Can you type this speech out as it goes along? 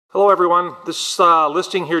Hello everyone, this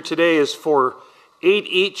listing here today is for 8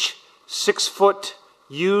 each 6-foot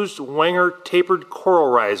used Wenger tapered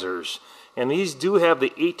coral risers, and these do have the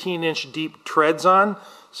 18-inch deep treads on,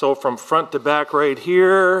 so from front to back right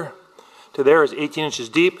here to there is 18 inches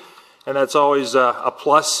deep, and that's always a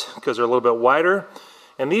plus because they're a little bit wider.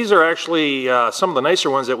 And these are actually some of the nicer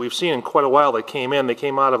ones that we've seen in quite a while that came in. They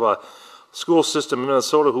came out of a school system in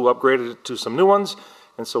Minnesota who upgraded it to some new ones.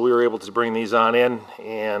 And so we were able to bring these on in,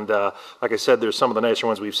 and like I said, there's some of the nicer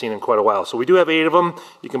ones we've seen in quite a while. So we do have 8 of them.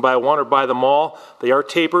 You can buy one or buy them all. They are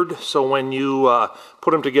tapered, so when you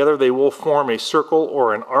put them together, they will form a circle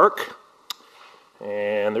or an arc.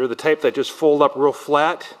 And they're the type that just fold up real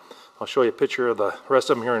flat. I'll show you a picture of the rest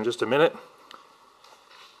of them here in just a minute.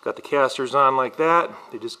 Got the casters on like that.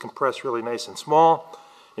 They just compress really nice and small,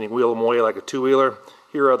 and you can wheel them away like a 2-wheeler.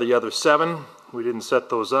 Here are the other 7. We didn't set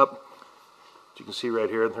those up. You can see right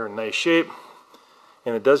here, they're in nice shape,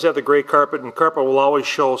 and it does have the gray carpet, and carpet will always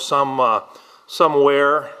show some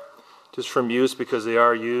wear just from use because they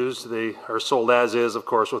are used. They are sold as is, of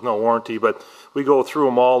course, with no warranty, but we go through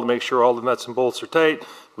them all to make sure all the nuts and bolts are tight.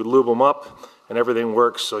 We lube them up and everything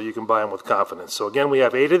works, so you can buy them with confidence. So again, we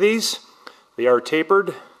have 8 of these. They are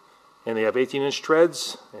tapered and they have 18-inch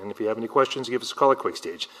treads, and if you have any questions, give us a call at Quik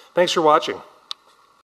Stage. Thanks for watching.